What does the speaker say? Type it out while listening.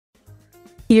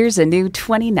Here's a new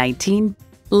 2019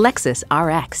 Lexus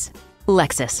RX.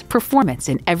 Lexus, performance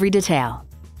in every detail.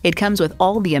 It comes with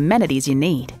all the amenities you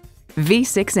need.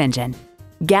 V6 engine,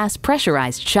 gas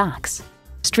pressurized shocks,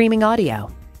 streaming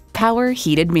audio, power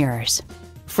heated mirrors,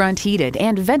 front heated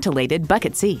and ventilated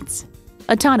bucket seats,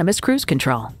 autonomous cruise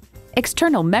control,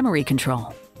 external memory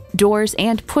control, doors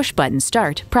and push-button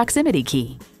start proximity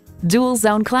key, dual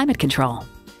zone climate control,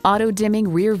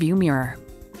 auto-dimming rear view mirror,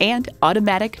 and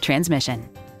automatic transmission.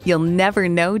 You'll never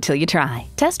know till you try.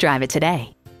 Test drive it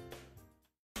today.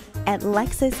 At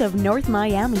Lexus of North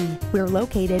Miami, we're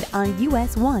located on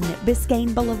US 1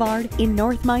 Biscayne Boulevard in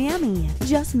North Miami,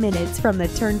 just minutes from the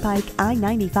Turnpike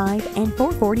I-95 and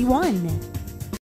 441.